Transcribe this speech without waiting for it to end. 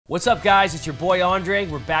What's up guys, it's your boy Andre.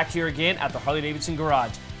 We're back here again at the Harley-Davidson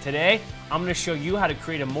garage. Today, I'm going to show you how to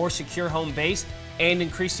create a more secure home base and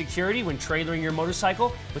increase security when trailering your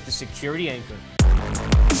motorcycle with the Security Anchor.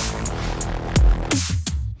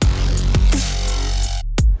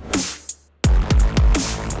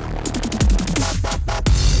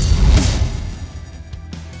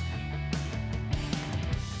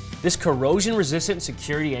 This corrosion-resistant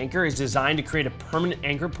security anchor is designed to create a permanent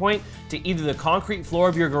anchor point to either the concrete floor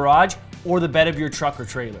of your garage or the bed of your truck or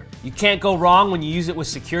trailer. You can't go wrong when you use it with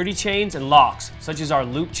security chains and locks, such as our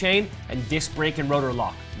loop chain and disc brake and rotor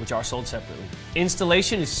lock, which are sold separately.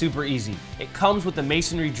 Installation is super easy. It comes with the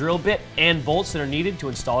masonry drill bit and bolts that are needed to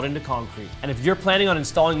install it into concrete. And if you're planning on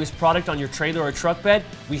installing this product on your trailer or truck bed,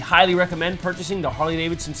 we highly recommend purchasing the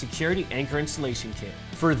Harley-Davidson Security Anchor Installation Kit.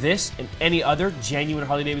 For this and any other genuine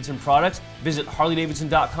Harley-Davidson products, visit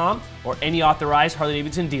harley-davidson.com or any authorized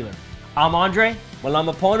Harley-Davidson dealer. I'm Andre,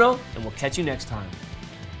 Malama Pono, and we'll catch you next time.